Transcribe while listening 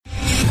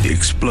The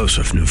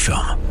explosive new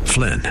film,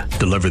 Flynn,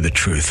 deliver the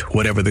truth,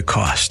 whatever the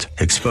cost,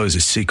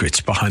 exposes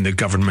secrets behind the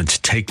government's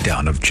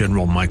takedown of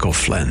General Michael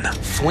Flynn.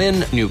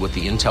 Flynn knew what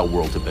the intel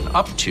world had been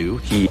up to.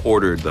 He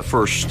ordered the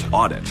first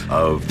audit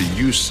of the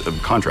use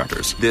of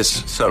contractors.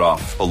 This set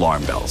off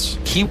alarm bells.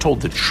 He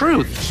told the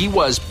truth. He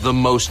was the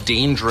most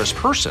dangerous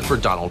person for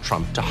Donald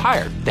Trump to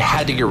hire. They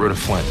had to get rid of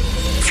Flynn.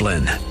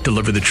 Flynn,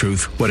 deliver the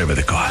truth, whatever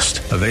the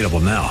cost. Available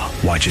now.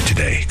 Watch it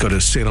today. Go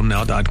to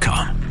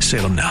salemnow.com.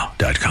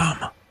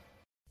 salemnow.com.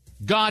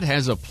 God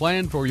has a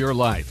plan for your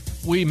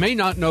life. We may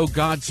not know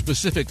God's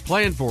specific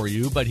plan for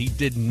you, but He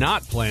did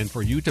not plan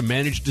for you to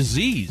manage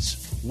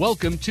disease.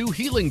 Welcome to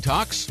Healing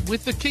Talks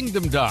with the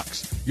Kingdom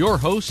Docs. Your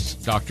hosts,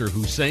 Dr.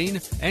 Hussein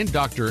and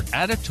Dr.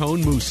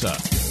 Adatone Musa.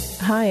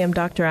 Hi, I'm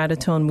Dr.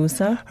 Adatone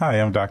Musa.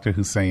 Hi, I'm Dr.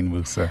 Hussein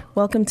Musa.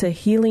 Welcome to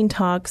Healing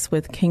Talks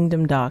with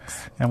Kingdom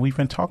Docs. And we've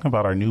been talking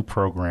about our new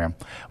program.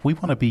 We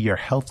want to be your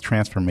health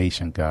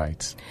transformation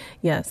guides.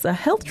 Yes, a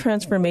health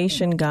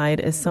transformation guide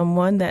is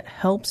someone that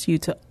helps you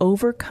to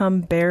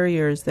overcome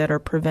barriers that are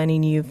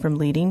preventing you from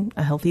leading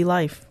a healthy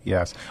life.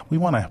 Yes, we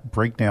want to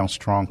break down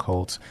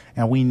strongholds.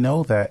 And we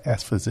know that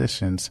as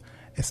physicians,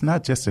 it's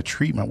not just the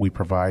treatment we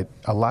provide.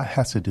 A lot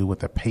has to do with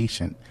the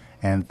patient.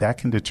 And that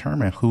can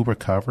determine who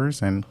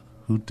recovers and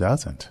who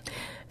doesn't.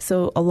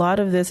 So a lot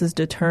of this is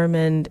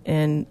determined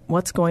in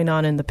what's going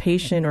on in the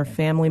patient or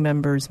family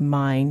member's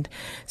mind.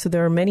 So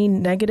there are many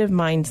negative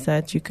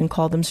mindsets. You can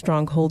call them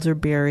strongholds or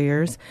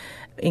barriers,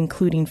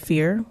 including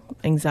fear,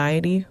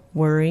 anxiety,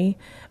 worry,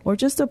 or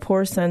just a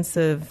poor sense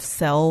of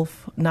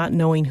self, not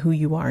knowing who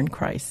you are in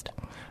Christ.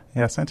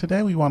 Yes, and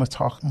today we want to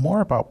talk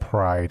more about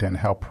pride and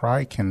how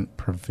pride can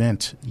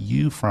prevent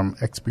you from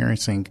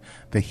experiencing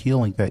the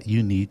healing that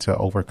you need to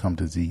overcome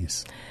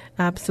disease.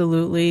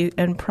 Absolutely.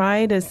 And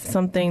pride is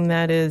something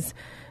that is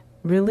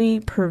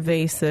really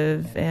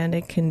pervasive, and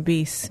it can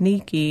be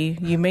sneaky.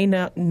 You may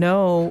not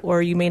know,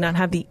 or you may not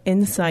have the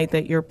insight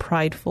that you're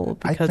prideful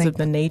because of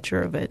the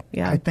nature of it.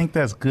 Yeah, I think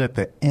that's good,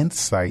 the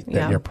insight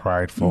that you're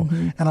prideful.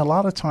 Mm-hmm. And a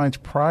lot of times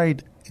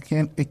pride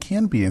it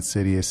can be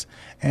insidious.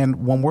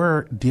 And when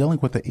we're dealing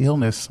with the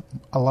illness,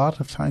 a lot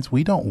of times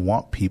we don't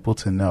want people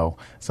to know.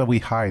 So we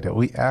hide it.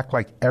 We act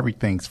like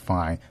everything's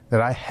fine,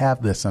 that I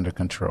have this under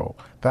control,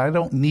 that I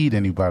don't need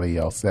anybody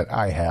else, that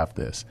I have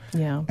this.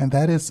 Yeah. And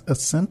that is a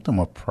symptom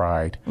of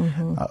pride.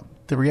 Mm-hmm.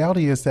 The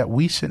reality is that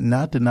we should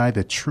not deny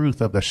the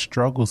truth of the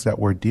struggles that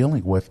we're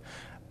dealing with.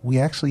 We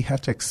actually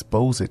have to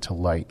expose it to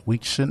light. We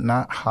should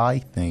not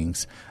hide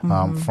things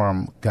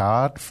from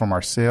God, from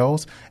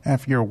ourselves. And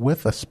if you're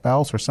with a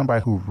spouse or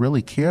somebody who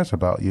really cares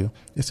about you,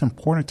 it's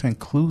important to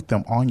include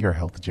them on your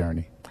health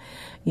journey.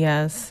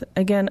 Yes.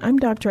 Again, I'm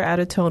Dr.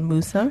 Adatone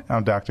Musa.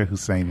 I'm Dr.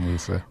 Hussein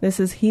Musa. This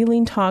is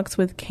Healing Talks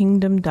with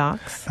Kingdom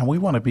Docs. And we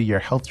want to be your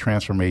health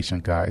transformation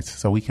guides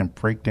so we can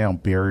break down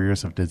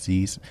barriers of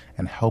disease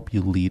and help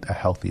you lead a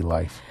healthy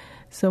life.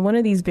 So one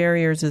of these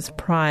barriers is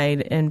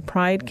pride, and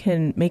pride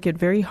can make it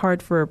very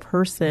hard for a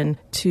person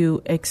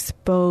to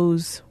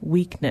expose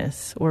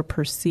weakness or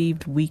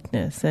perceived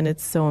weakness, and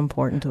it's so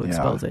important to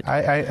expose it.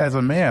 I, as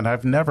a man,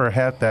 I've never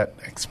had that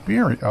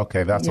experience.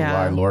 Okay, that's a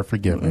lie, Lord,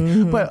 forgive me.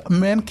 Mm-hmm. But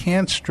men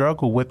can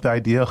struggle with the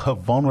idea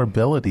of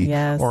vulnerability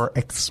or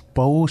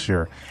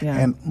exposure. Yeah.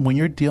 And when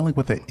you're dealing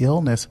with an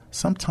illness,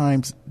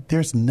 sometimes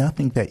there's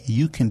nothing that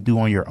you can do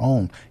on your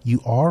own.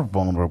 You are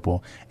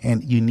vulnerable,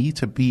 and you need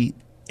to be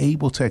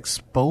able to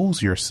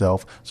expose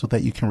yourself so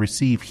that you can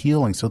receive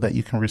healing, so that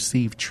you can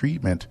receive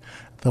treatment.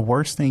 The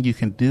worst thing you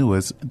can do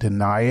is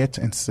deny it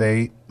and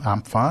say,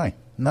 I'm fine.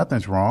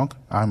 Nothing's wrong.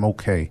 I'm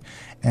okay.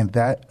 And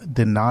that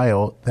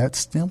denial, that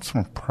stems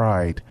from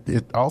pride.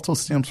 It also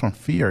stems from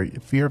fear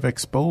of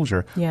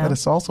exposure. Yeah. But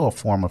it's also a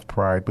form of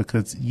pride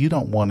because you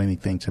don't want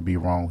anything to be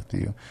wrong with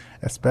you.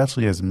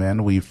 Especially as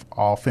men, we've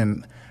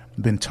often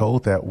been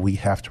told that we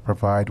have to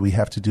provide, we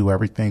have to do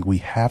everything, we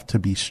have to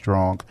be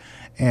strong.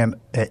 And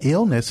an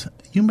illness,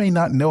 you may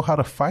not know how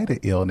to fight an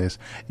illness.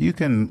 You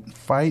can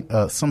fight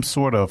some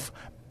sort of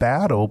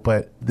battle,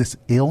 but this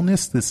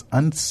illness, this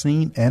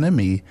unseen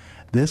enemy,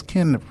 this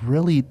can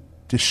really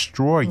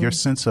destroy your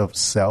sense of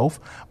self,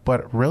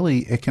 but really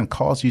it can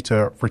cause you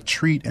to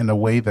retreat in a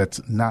way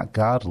that's not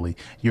godly.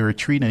 You're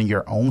retreating in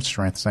your own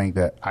strength, saying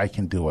that I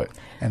can do it.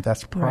 And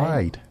that's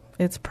pride. Right.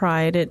 It's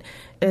pride. It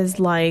is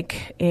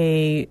like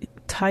a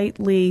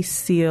tightly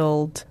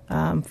sealed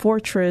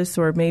fortress,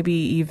 or maybe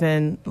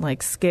even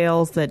like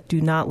scales that do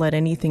not let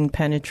anything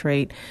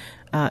penetrate.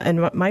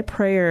 And my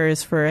prayer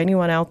is for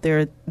anyone out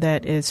there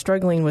that is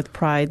struggling with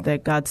pride,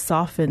 that God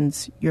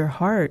softens your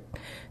heart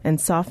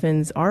and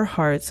softens our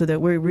heart so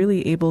that we're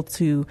really able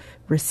to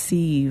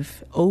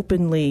receive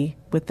openly,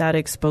 without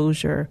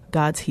exposure,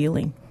 God's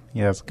healing.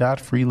 Yes,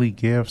 God freely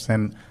gives,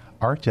 and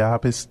our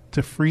job is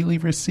to freely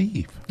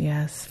receive.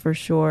 Yes, for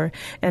sure.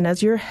 And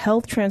as your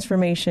health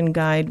transformation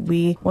guide,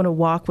 we want to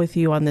walk with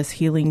you on this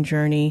healing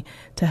journey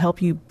to help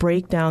you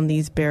break down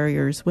these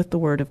barriers with the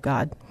Word of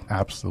God.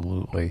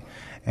 Absolutely.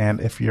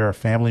 And if you're a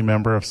family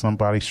member of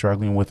somebody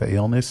struggling with an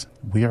illness,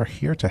 we are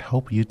here to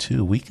help you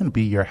too. We can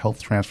be your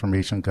health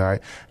transformation guide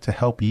to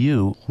help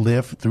you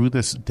live through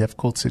this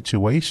difficult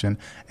situation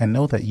and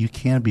know that you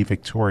can be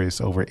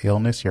victorious over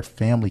illness. Your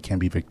family can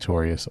be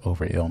victorious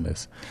over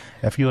illness.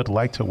 If you would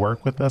like to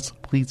work with us,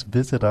 please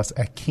visit us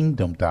at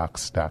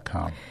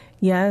kingdomdocs.com.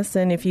 Yes,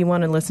 and if you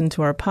want to listen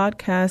to our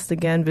podcast,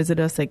 again, visit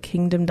us at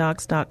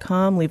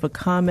kingdomdocs.com, leave a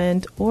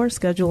comment, or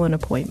schedule an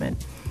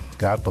appointment.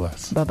 God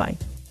bless. Bye-bye.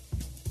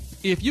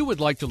 If you would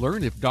like to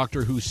learn if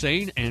Dr.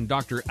 Hussein and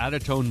Dr.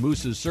 Adatone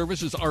Moose's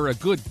services are a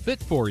good fit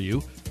for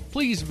you,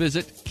 please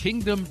visit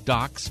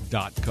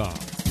kingdomdocs.com.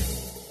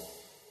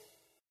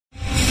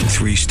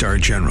 3-star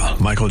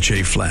General Michael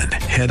J. Flynn,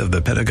 head of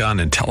the Pentagon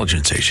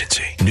Intelligence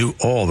Agency, knew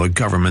all the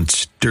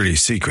government's dirty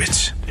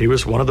secrets. He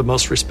was one of the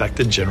most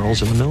respected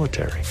generals in the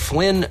military.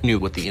 Flynn knew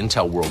what the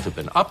intel world had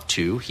been up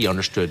to. He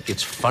understood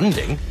its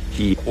funding.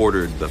 He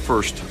ordered the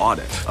first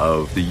audit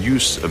of the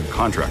use of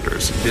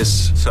contractors.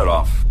 This set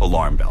off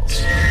alarm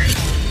bells.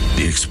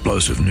 The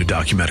explosive new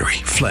documentary,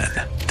 Flynn,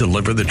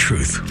 Deliver the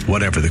Truth,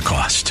 Whatever the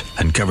Cost,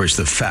 uncovers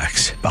the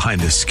facts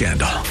behind this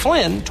scandal.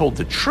 Flynn told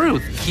the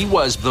truth. He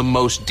was the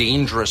most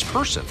dangerous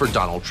person for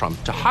Donald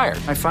Trump to hire.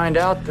 I find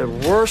out the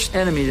worst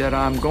enemy that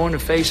I'm going to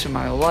face in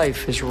my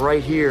life is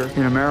right here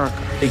in America.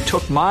 They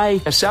took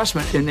my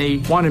assessment and they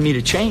wanted me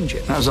to change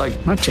it. And I was like,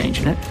 I'm not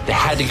changing it. They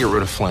had to get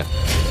rid of Flynn.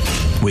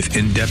 With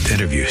in-depth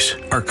interviews,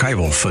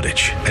 archival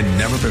footage, and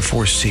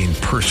never-before-seen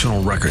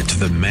personal records of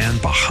the man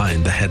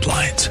behind the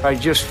headlines. I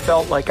just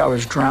felt like I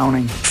was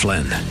drowning.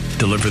 Flynn,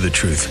 Deliver the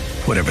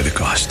Truth, Whatever the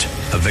Cost.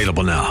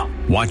 Available now.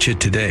 Watch it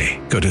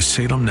today. Go to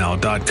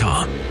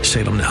salemnow.com.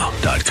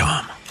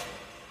 salemnow.com.